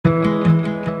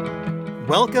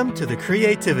Welcome to the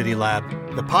Creativity Lab,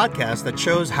 the podcast that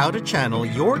shows how to channel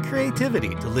your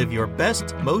creativity to live your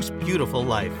best, most beautiful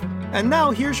life. And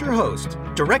now here's your host,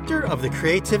 Director of the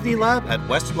Creativity Lab at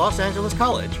West Los Angeles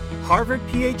College, Harvard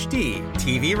PhD,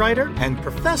 TV writer, and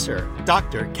professor,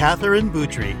 Dr. Catherine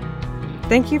Boutry.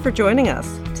 Thank you for joining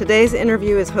us. Today's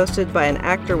interview is hosted by an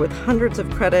actor with hundreds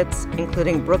of credits,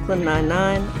 including Brooklyn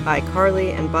Nine-Nine,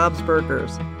 iCarly, and Bob's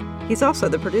Burgers. He's also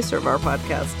the producer of our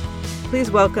podcast. Please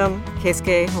welcome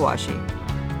Keisuke Hoashi.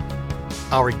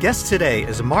 Our guest today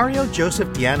is Mario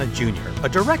Joseph Diana Jr., a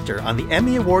director on the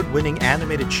Emmy Award-winning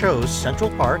animated shows Central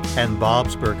Park and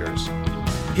Bob's Burgers.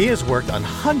 He has worked on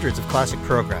hundreds of classic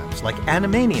programs like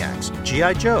Animaniacs,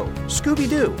 G.I. Joe, Scooby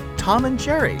Doo, Tom and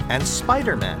Jerry, and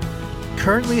SPIDERMAN.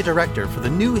 Currently a director for the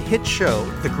new hit show,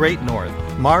 The Great North,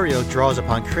 Mario draws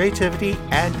upon creativity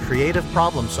and creative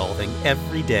problem-solving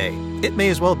every day. It may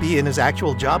as well be in his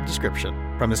actual job description.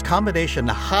 From his combination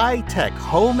high-tech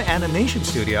home animation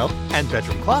studio and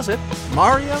bedroom closet,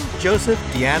 Mario Joseph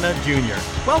Diana Jr.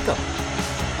 Welcome.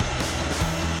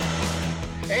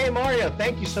 Hey, Mario,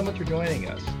 thank you so much for joining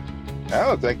us.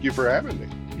 Oh, thank you for having me.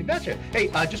 You betcha. Hey,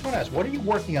 I just want to ask, what are you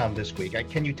working on this week?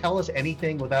 Can you tell us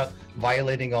anything without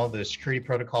violating all the security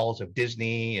protocols of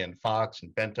Disney and Fox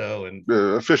and Bento? And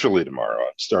officially tomorrow,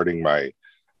 I'm starting my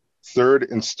third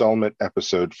installment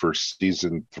episode for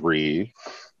season 3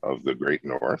 of The Great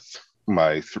North.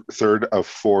 My third of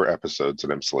 4 episodes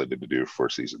that I'm slated to do for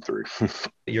season 3.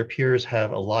 Your peers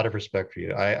have a lot of respect for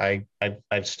you.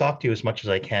 I've stalked you as much as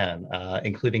I can,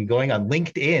 including going on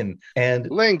LinkedIn and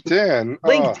LinkedIn.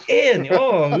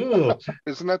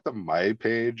 Isn't that the my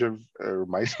page of or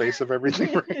MySpace of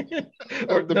everything, right?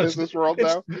 Or the business world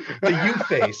now? The you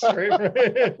face,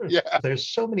 right? Yeah. There's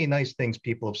so many nice things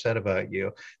people have said about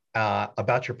you.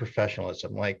 About your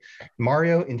professionalism. Like,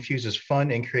 Mario infuses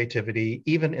fun and creativity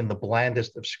even in the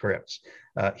blandest of scripts.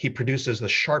 He produces the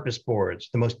sharpest boards,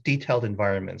 the most detailed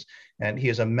environments, and he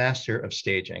is a master of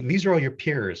staging. These are all your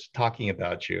peers talking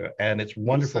about you, and it's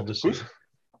wonderful to see.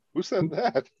 Who said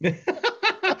that?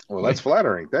 Well, that's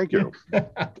flattering. Thank you.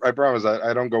 I promise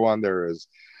I don't go on there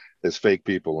as fake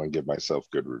people and give myself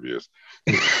good reviews.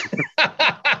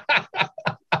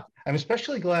 I'm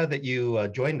especially glad that you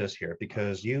joined us here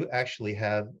because you actually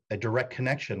have a direct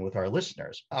connection with our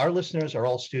listeners. Our listeners are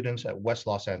all students at West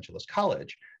Los Angeles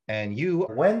College, and you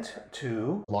went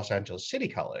to Los Angeles City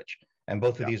College, and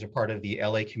both of these are part of the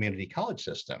LA Community College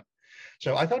system.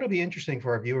 So I thought it'd be interesting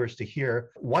for our viewers to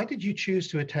hear, why did you choose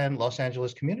to attend Los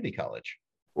Angeles Community College?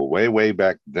 Well, way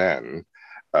back then,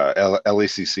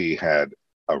 LACC had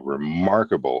a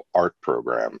remarkable art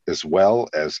program, as well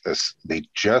as they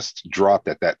just dropped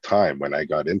at that time when I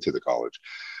got into the college.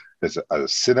 There's a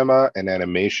cinema and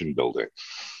animation building.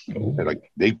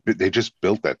 Like they just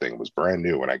built that thing. It was brand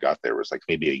new when I got there. It was like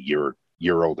maybe a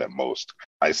year old at most.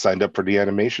 I signed up for the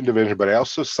animation division, but I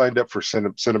also signed up for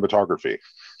cinematography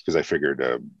because I figured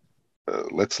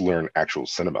let's learn actual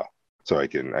cinema. So I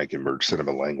can merge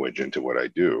cinema language into what I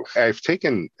do. I've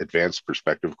taken advanced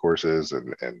perspective courses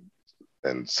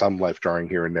and some life drawing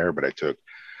here and there, but I took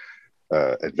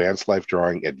advanced life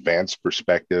drawing, advanced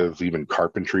perspective, even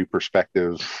carpentry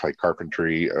perspective, like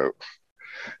carpentry,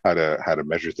 how to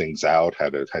measure things out, how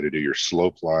to do your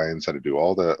slope lines, how to do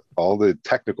all the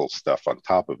technical stuff on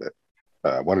top of it.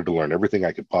 I wanted to learn everything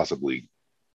I could possibly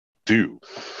do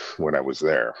when I was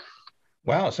there.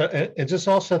 Wow. So is this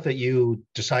all stuff that you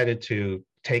decided to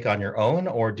take on your own,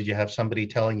 or did you have somebody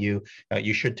telling you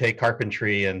you should take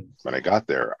carpentry? And when I got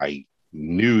there, I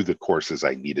knew the courses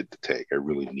I needed to take. I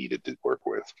really needed to work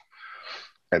with,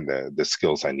 and the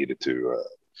skills I needed to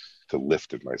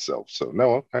lift in myself. So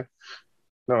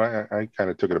I kind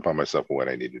of took it upon myself what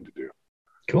I needed to do.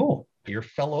 Cool. Your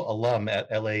fellow alum at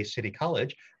LA City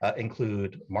College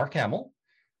include Mark Hamill,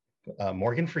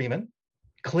 Morgan Freeman,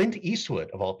 Clint Eastwood,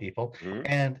 of all people,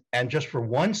 and just for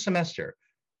one semester,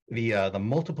 the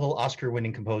multiple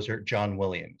Oscar-winning composer John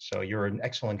Williams. So you're in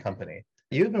excellent company.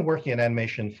 You've been working in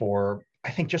animation for,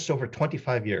 I think, just over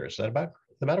 25 years. Is that about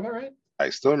right? I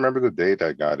still remember the date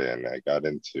I got in. I got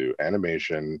into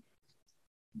animation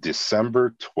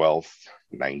December 12th,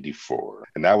 94.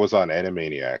 And that was on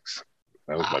Animaniacs.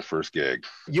 That was my first gig.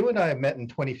 You and I met in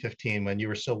 2015 when you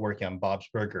were still working on Bob's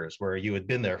Burgers, where you had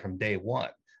been there from day one,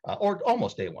 or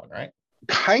almost day one, right?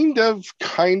 Kind of.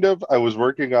 I was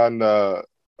working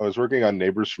on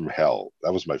Neighbors from Hell.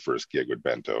 That was my first gig with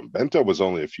Bento. Bento was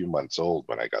only a few months old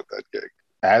when I got that gig.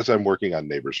 As I'm working on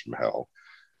Neighbors from Hell,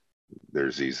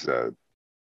 there's these,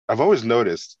 I've always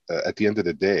noticed at the end of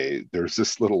the day, there's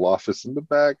this little office in the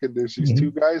back and there's these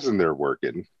two guys in there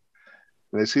working.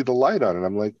 And I see the light on, and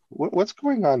I'm like, what's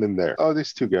going on in there? Oh,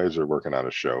 these two guys are working on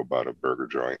a show about a burger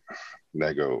joint. And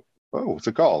I go, oh, what's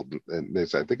it called? And they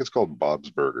said, I think it's called Bob's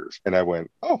Burgers. And I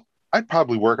went, oh, I'd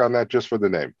probably work on that just for the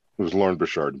name. It was Lauren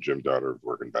Bouchard and Jim Dowder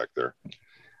working back there,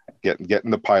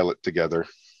 getting the pilot together.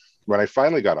 When I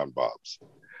finally got on Bob's,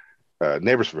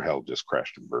 Neighbors for Hell just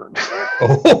crashed and burned.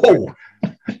 Oh,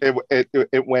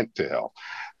 it went to hell.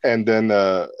 And then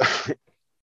I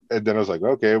was like,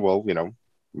 okay, well,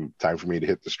 time for me to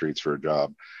hit the streets for a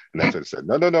job. And that's what I said.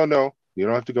 No. You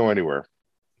don't have to go anywhere.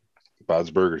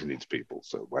 Bob's Burgers needs people,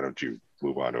 so why don't you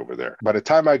move on over there? By the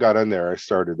time I got in there, I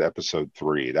started episode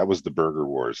 3. That was the Burger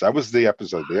Wars. That was the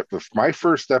episode. My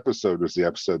first episode was the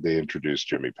episode they introduced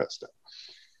Jimmy Pesto.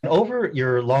 over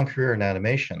your long career in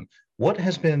animation, what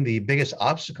has been the biggest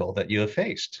obstacle that you have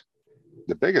faced?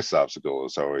 The biggest obstacle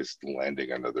is always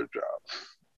landing another job.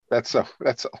 That's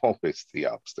always the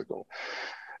obstacle.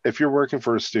 If you're working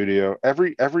for a studio,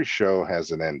 every show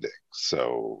has an ending,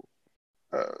 so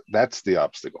that's the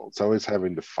obstacle. It's always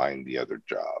having to find the other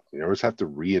job. You always have to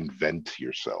reinvent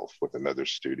yourself with another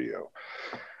studio,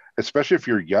 especially if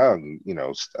you're young.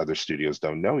 Other studios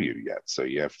don't know you yet, so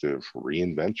you have to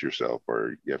reinvent yourself,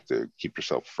 or you have to keep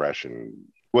yourself fresh. And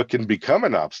what can become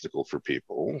an obstacle for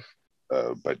people,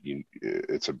 but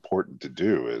it's important to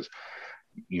do, is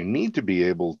you need to be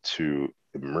able to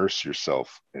immerse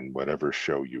yourself in whatever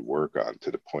show you work on to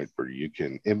the point where you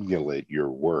can emulate your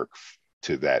work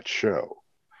to that show.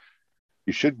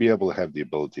 You should be able to have the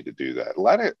ability to do that. A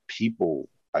lot of people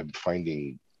I'm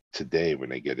finding today, when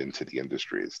they get into the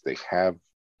industries,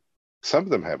 some of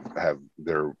them have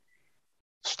their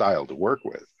style to work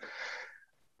with,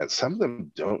 and some of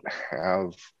them don't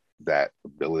have that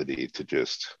ability to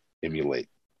just emulate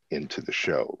into the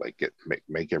show, like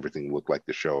make everything look like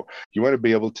the show. You want to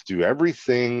be able to do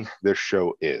everything the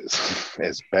show is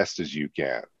as best as you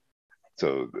can.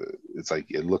 So it's like,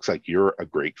 it looks like you're a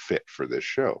great fit for this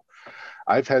show.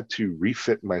 I've had to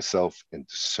refit myself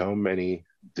into so many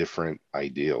different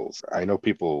ideals. I know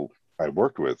people I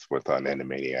worked with on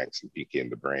Animaniacs and Pinky and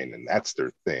the Brain, and that's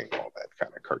their thing, all that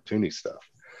kind of cartoony stuff.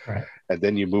 Right. And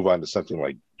then you move on to something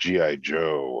like G.I.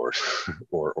 Joe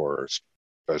or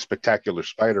a Spectacular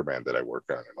Spider-Man that I worked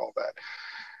on and all that.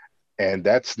 And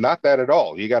that's not that at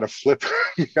all. You got to flip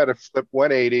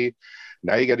 180.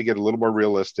 Now you got to get a little more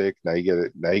realistic. Now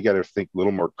you got to think a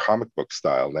little more comic book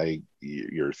style. Now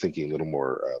you're thinking a little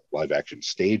more live action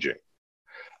staging.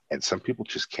 And some people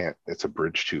just can't. It's a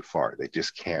bridge too far. They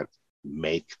just can't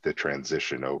make the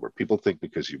transition over. People think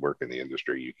because you work in the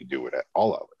industry, you can do it,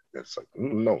 all of it. It's like,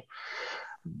 no,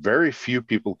 very few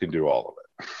people can do all of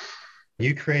it.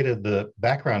 You created the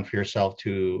background for yourself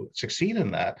to succeed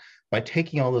in that by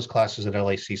taking all those classes at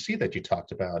LACC that you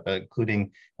talked about,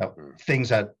 including things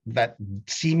that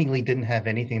seemingly didn't have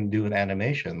anything to do with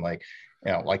animation, like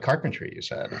carpentry, you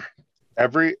said.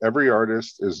 Every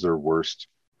artist is their worst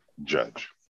judge.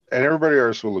 And everybody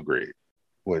else will agree.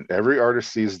 When every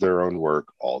artist sees their own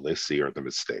work, all they see are the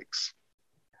mistakes.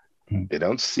 Mm-hmm. They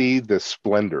don't see the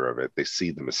splendor of it. They see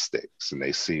the mistakes, and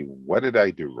they see, what did I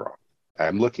do wrong?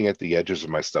 I'm looking at the edges of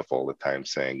my stuff all the time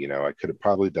saying, I could have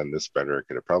probably done this better. I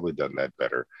could have probably done that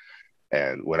better.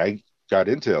 And when I got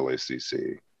into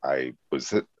LACC, I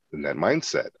was in that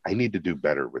mindset. I need to do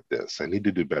better with this. I need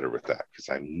to do better with that, because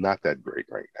I'm not that great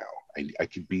right now. I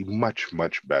could be much,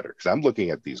 much better, because I'm looking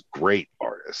at these great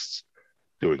artists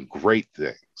doing great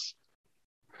things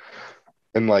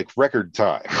in like record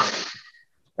time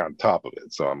on top of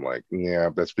it. So I'm like, yeah,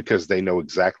 that's because they know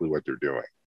exactly what they're doing.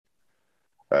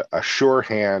 A sure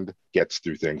hand gets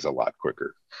through things a lot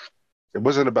quicker. It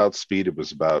wasn't about speed, it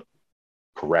was about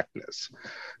correctness.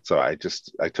 So I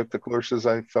took the courses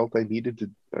I felt I needed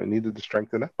to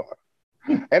strengthen up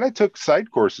on. And I took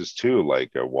side courses too,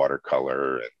 like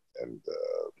watercolor and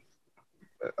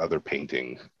other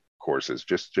painting courses,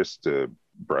 just to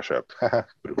brush up. I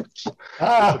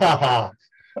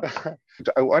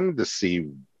wanted to see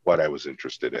what I was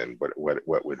interested in,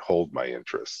 what would hold my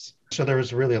interests. So there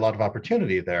was really a lot of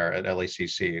opportunity there at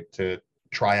LACC to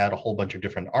try out a whole bunch of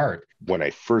different art. When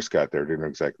I first got there, I didn't know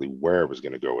exactly where I was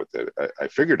going to go with it. I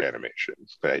figured animation,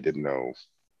 but I didn't know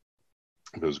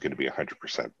if it was going to be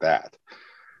 100% that.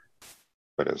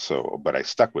 But I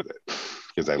stuck with it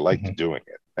because I liked doing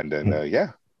it. And then,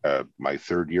 my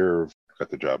third year, I got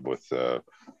the job with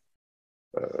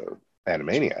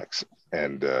Animaniacs,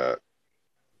 and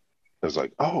I was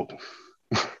like, oh,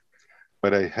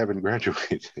 but I haven't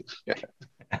graduated yet.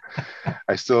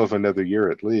 I still have another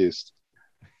year at least.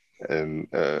 And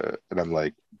I'm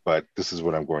like, but this is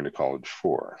what I'm going to college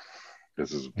for.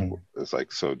 It's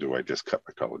like, so do I just cut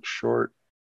my college short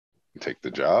and take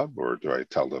the job? Or do I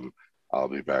tell them I'll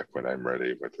be back when I'm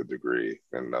ready with a degree.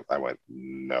 And I went,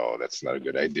 no, that's not a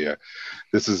good idea.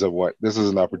 This is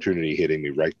an opportunity hitting me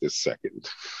right this second.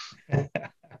 And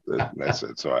that's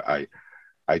it. So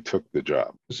I took the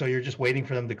job. So you're just waiting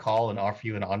for them to call and offer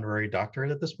you an honorary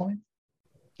doctorate at this point?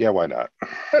 Yeah, why not?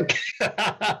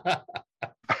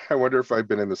 I wonder if I've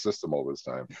been in the system all this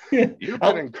time. You've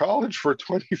been in college for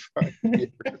 25 years.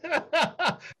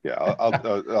 Yeah,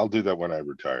 I'll do that when I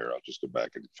retire. I'll just go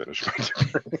back and finish my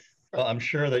degree. Well, I'm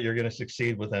sure that you're going to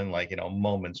succeed within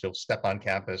moments. You'll step on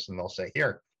campus and they'll say,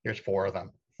 here's 4 of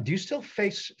them. Do you still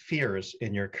face fears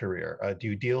in your career? Do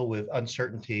you deal with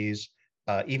uncertainties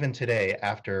even today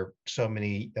after so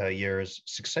many years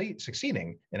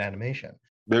succeeding in animation?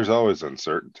 There's always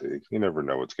uncertainty. You never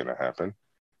know what's going to happen.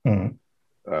 Mm-hmm.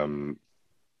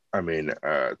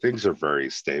 Things are very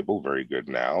stable, very good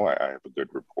now. I have a good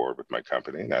rapport with my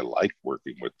company, and I like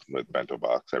working with Bento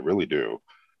Box. I really do.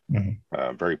 Mm-hmm.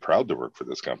 I'm very proud to work for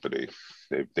this company.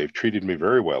 They've treated me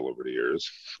very well over the years.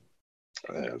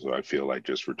 So I feel like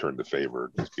just returned the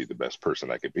favor, just be the best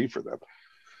person I could be for them.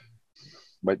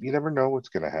 But you never know what's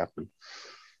going to happen.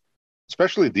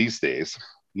 Especially these days,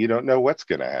 you don't know what's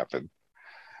going to happen.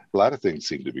 A lot of things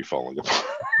seem to be falling apart.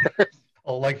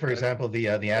 Well, like, for example, the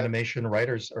animation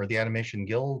writers or the Animation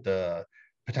Guild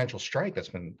potential strike that's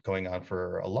been going on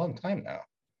for a long time now.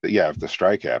 Yeah, if the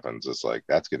strike happens, it's like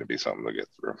that's going to be something to get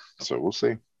through. So we'll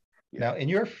see. Yeah. Now, in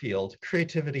your field,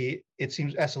 creativity, it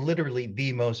seems that's literally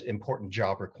the most important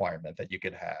job requirement that you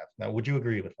could have. Now, would you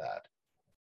agree with that?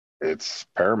 It's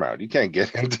paramount. You can't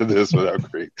get into this without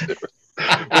creativity.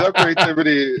 Without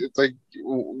creativity, it's like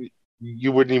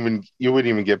you wouldn't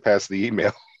even get past the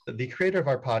email. The creator of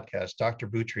our podcast, Dr.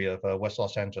 Boutry of West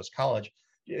Los Angeles College,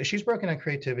 she's broken down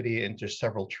creativity into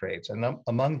several traits, and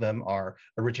among them are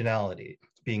originality,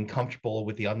 being comfortable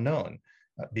with the unknown,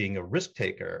 being a risk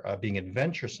taker, being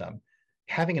adventuresome,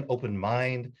 having an open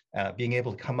mind, being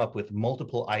able to come up with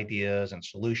multiple ideas and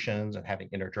solutions, and having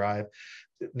inner drive.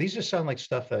 These just sound like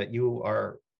stuff that you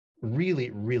are really,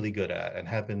 really good at and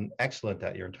have been excellent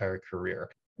at your entire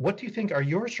career. What do you think are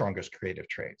your strongest creative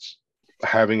traits?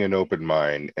 Having an open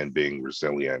mind and being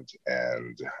resilient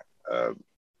and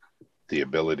the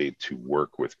ability to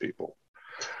work with people.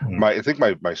 Mm-hmm. I think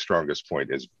my strongest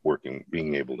point is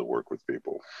being able to work with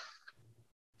people.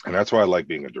 And that's why I like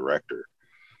being a director.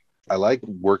 I like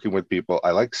working with people. I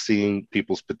like seeing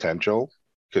people's potential,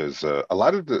 because a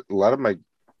lot of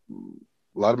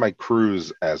my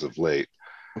crews as of late,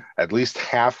 at least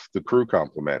half the crew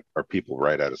complement are people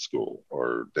right out of school,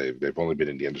 or they've only been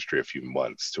in the industry a few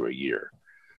months to a year.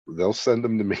 They'll send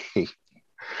them to me,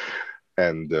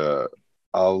 and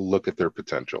I'll look at their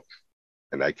potential,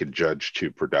 and I can judge to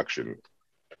production,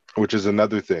 which is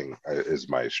another thing is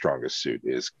my strongest suit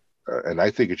is, and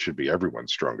I think it should be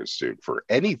everyone's strongest suit for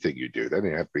anything you do. That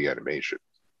doesn't have to be animation.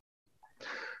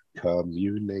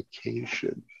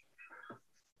 Communication.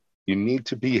 You need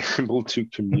to be able to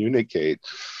communicate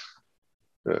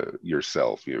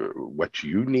yourself, what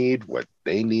you need, what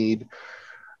they need,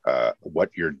 what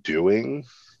you're doing.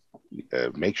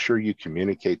 Make sure you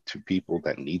communicate to people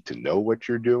that need to know what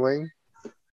you're doing,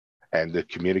 and to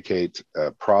communicate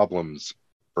problems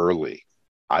early.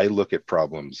 I look at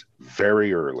problems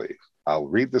very early. I'll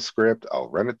read the script, I'll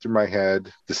run it through my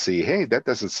head to see, hey, that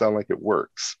doesn't sound like it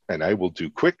works. And I will do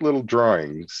quick little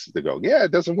drawings to go, yeah,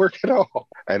 it doesn't work at all.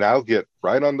 And I'll get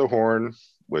right on the horn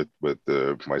with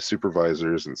my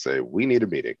supervisors and say, we need a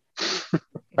meeting.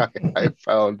 I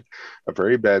found a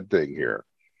very bad thing here.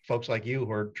 Folks like you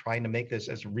who are trying to make this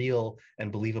as real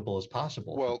and believable as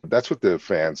possible. Well, that's what the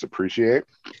fans appreciate.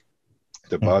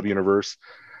 The Bob universe,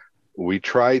 we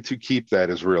try to keep that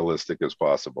as realistic as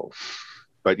possible.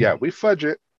 But yeah, we fudge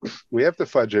it. We have to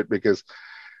fudge it because,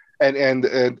 and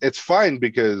it's fine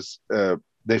because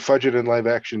they fudge it in live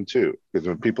action too. Because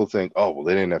when people think, oh, well,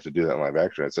 they didn't have to do that in live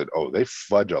action, I said, oh, they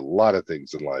fudge a lot of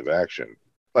things in live action.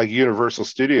 Like Universal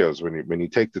Studios, when you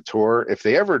take the tour, if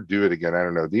they ever do it again, I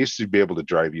don't know. They used to be able to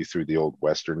drive you through the old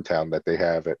Western town that they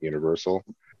have at Universal.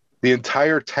 The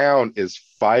entire town is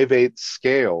 5/8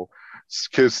 scale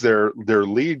because their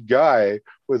lead guy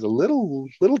was a little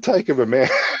tyke of a man.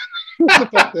 He was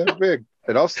about that big.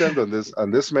 It all stemmed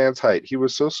on this man's height. He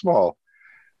was so small,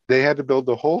 they had to build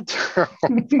the whole town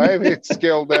 5/8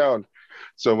 scale down.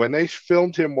 So when they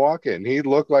filmed him walking, he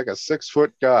looked like a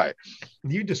 6-foot guy.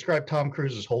 You described Tom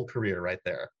Cruise's whole career right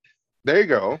there. There you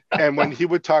go. And when he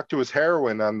would talk to his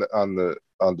heroine on the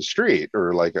street,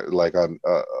 or like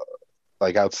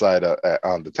outside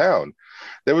on the town,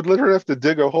 they would literally have to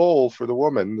dig a hole for the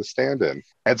woman to stand in.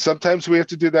 And sometimes we have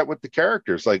to do that with the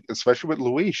characters, like especially with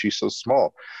Louise, she's so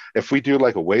small. If we do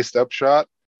like a waist up shot,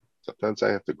 Sometimes I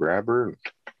have to grab her and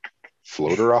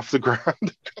float her off the ground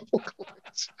a couple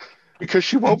times because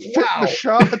she won't fit in the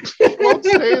shot. She won't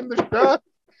stay in the shot.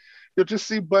 You'll just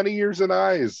see bunny ears and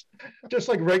eyes. Just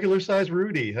like regular size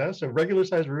Rudy, huh? So regular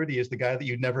size Rudy is the guy that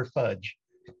you never fudge.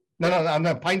 No, I'm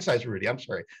not pint size Rudy. I'm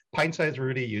sorry. Pint size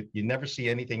Rudy, you never see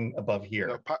anything above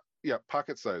here. No,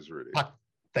 pocket size Rudy.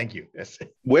 Thank you. Yes.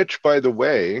 Which, by the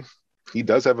way, he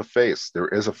does have a face. There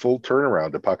is a full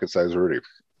turnaround to pocket size Rudy.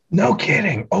 No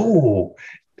kidding. Oh.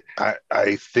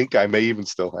 I think I may even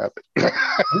still have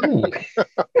it.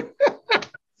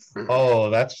 Oh,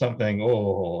 that's something.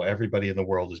 Oh, everybody in the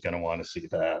world is going to want to see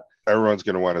that. Everyone's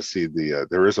going to want to see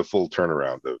there is a full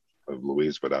turnaround of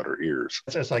Louise without her ears.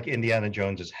 It's like Indiana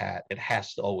Jones's hat. It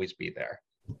has to always be there.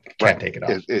 Can't take it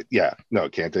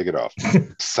off. Can't take it off.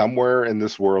 Somewhere in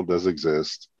this world does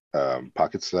exist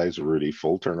pocket size Rudy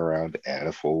full turnaround and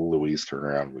a full Louise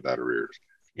turnaround without her ears.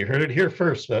 You heard it here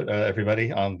first, everybody,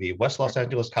 on the West Los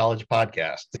Angeles College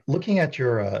podcast. Looking at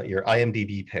your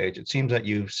IMDb page, it seems that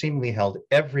you've seemingly held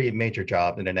every major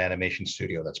job in an animation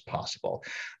studio that's possible.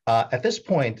 At this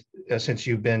point, since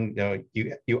you've been,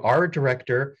 you are a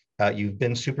director, you've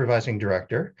been supervising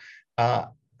director.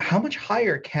 How much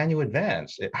higher can you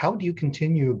advance? How do you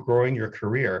continue growing your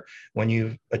career when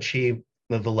you've achieved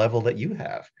the level that you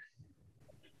have?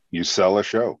 You sell a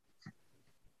show.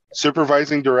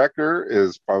 Supervising director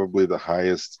is probably the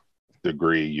highest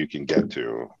degree you can get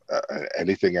to.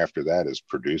 Anything after that is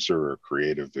producer or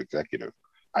creative executive.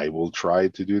 I will try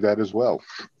to do that as well.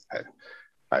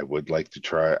 I would like to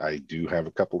try. I do have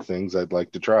a couple things I'd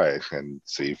like to try and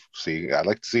see. I'd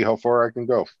like to see how far I can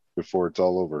go before it's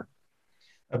all over.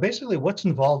 Basically, what's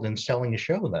involved in selling a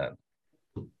show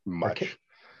then? Much.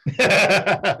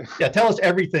 Yeah, tell us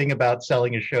everything about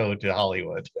selling a show to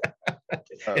Hollywood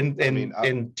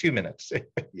in 2 minutes.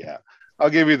 Yeah, I'll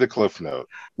give you the cliff note.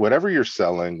 Whatever you're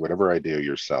selling, whatever idea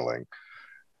you're selling,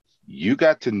 you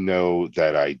got to know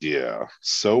that idea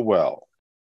so well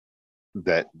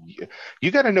that you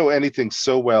got to know anything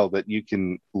so well that you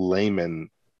can layman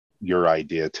your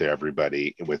idea to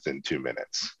everybody within 2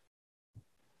 minutes.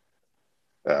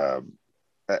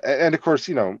 And of course,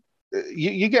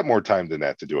 you get more time than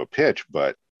that to do a pitch,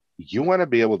 but you want to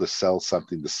be able to sell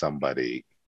something to somebody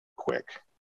quick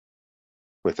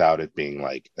without it being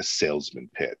like a salesman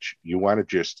pitch. You want to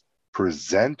just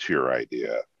present your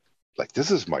idea like,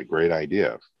 this is my great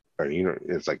idea. Or,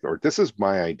 it's like, or this is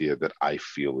my idea that I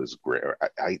feel is great. Or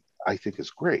I think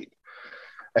is great.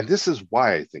 And this is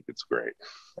why I think it's great.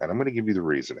 And I'm going to give you the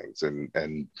reasonings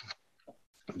and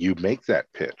you make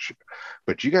that pitch,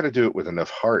 but you got to do it with enough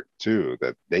heart too,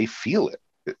 that they feel it.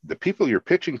 The people you're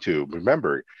pitching to,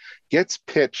 remember, gets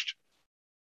pitched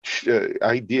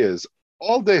ideas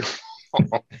all day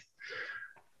long,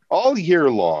 all year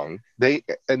long. They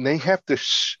have to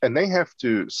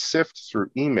sift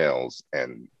through emails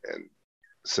and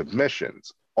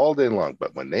submissions all day long.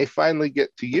 But when they finally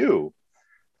get to you,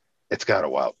 it's got to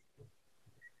wow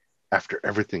after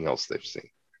everything else they've seen.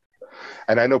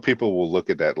 And I know people will look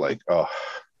at that like, oh,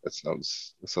 that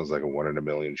sounds like a 1 in a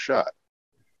million shot.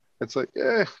 It's like,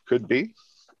 could be.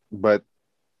 But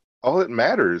all that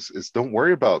matters is don't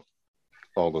worry about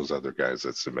all those other guys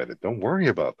that submitted. Don't worry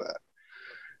about that.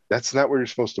 That's not what you're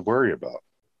supposed to worry about.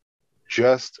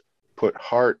 Just put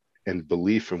heart and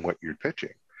belief in what you're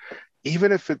pitching.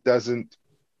 Even if it doesn't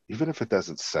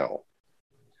sell.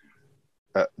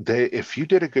 If you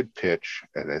did a good pitch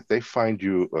and if they find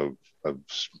you of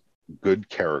good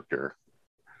character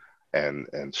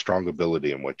and strong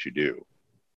ability in what you do,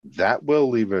 that will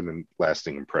leave a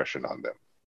lasting impression on them.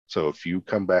 So if you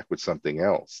come back with something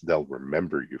else, they'll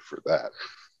remember you for that.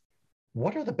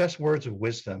 What are the best words of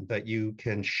wisdom that you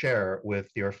can share with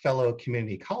your fellow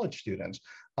community college students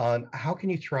on how can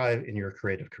you thrive in your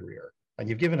creative career? And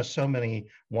you've given us so many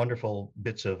wonderful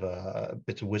bits of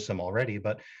wisdom already,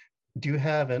 but do you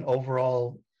have an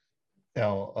overall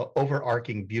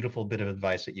overarching beautiful bit of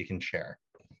advice that you can share?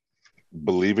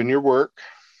 Believe in your work.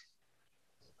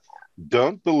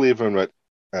 Don't believe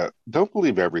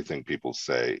everything people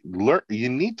say. You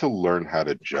need to learn how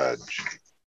to judge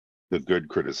the good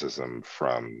criticism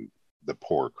from the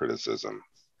poor criticism.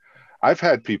 I've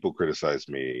had people criticize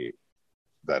me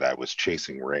that I was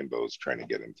chasing rainbows trying to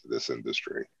get into this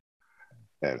industry.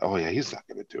 And oh yeah, he's not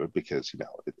going to do it because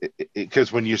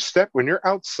because when you're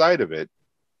outside of it,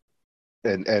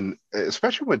 and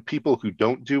especially when people who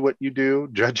don't do what you do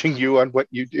judging you on what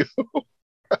you do,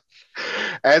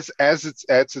 as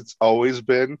it's always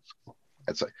been,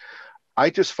 it's like I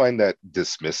just find that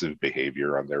dismissive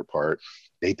behavior on their part.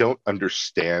 They don't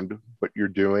understand what you're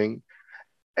doing,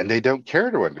 and they don't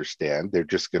care to understand. They're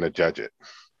just going to judge it.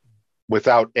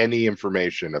 without any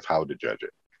information of how to judge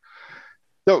it.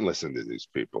 Don't listen to these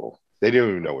people. They don't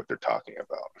even know what they're talking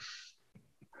about.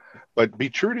 But be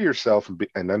true to yourself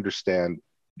and understand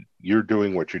you're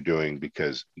doing what you're doing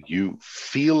because you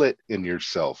feel it in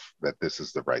yourself that this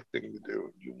is the right thing to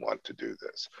do. You want to do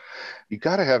this. You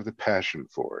got to have the passion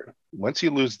for it. When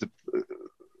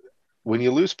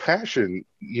you lose passion,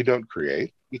 you don't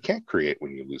create. You can't create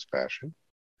when you lose passion.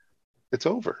 It's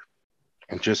over.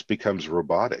 It just becomes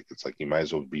robotic. It's like you might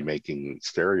as well be making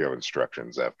stereo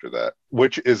instructions after that,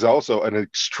 which is also an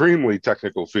extremely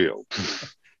technical field.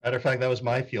 Matter of fact, that was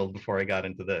my field before I got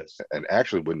into this. And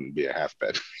actually wouldn't be a half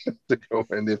bad to go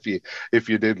in if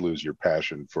you did lose your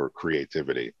passion for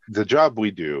creativity. The job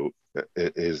we do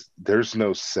is there's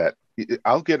no set.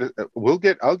 I'll get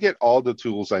all the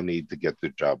tools I need to get the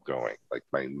job going. Like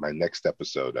my next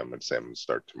episode, I'm going to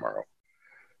start tomorrow.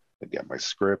 I got my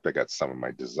script. I got some of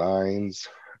my designs.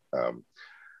 I'm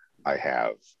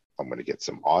going to get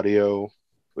some audio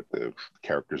with the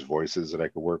characters' voices that I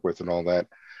could work with and all that.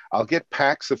 I'll get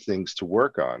packs of things to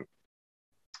work on,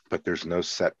 but there's no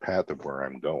set path of where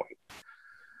I'm going.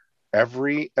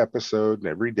 Every episode and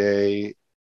every day,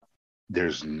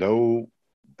 there's no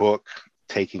book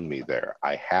taking me there.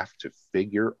 I have to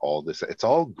figure all this. It's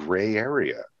all gray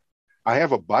area. I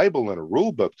have a Bible and a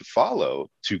rule book to follow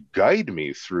to guide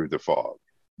me through the fog,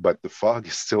 but the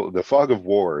fog of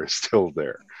war is still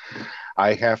there.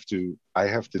 I have to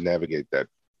navigate that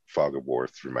fog of war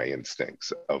through my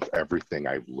instincts of everything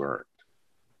I've learned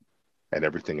and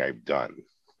everything I've done.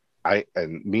 Been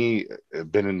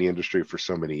in the industry for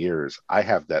so many years, I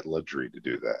have that luxury to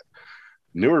do that.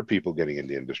 Newer people getting in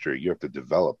the industry, you have to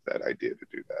develop that idea to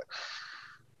do that.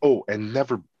 Oh, and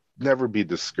never be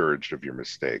discouraged of your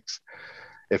mistakes.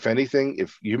 If anything,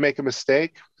 if you make a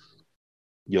mistake,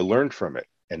 you learn from it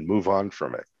and move on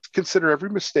from it. Consider every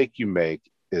mistake you make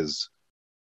is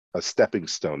a stepping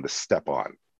stone to step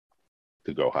on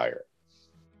to go higher.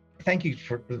 Thank you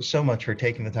so much for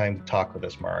taking the time to talk with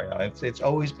us, Mario. It's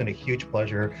always been a huge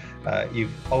pleasure.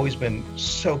 You've always been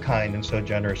so kind and so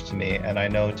generous to me, and I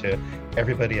know to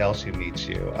everybody else who meets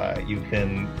you, you've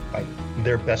been like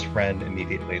their best friend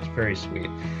immediately. It's very sweet.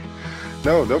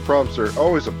 No problem, sir.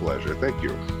 Always a pleasure. Thank you.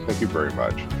 Thank you very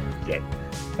much. Okay.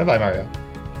 Bye-bye, Mario.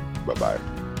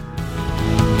 Bye-bye.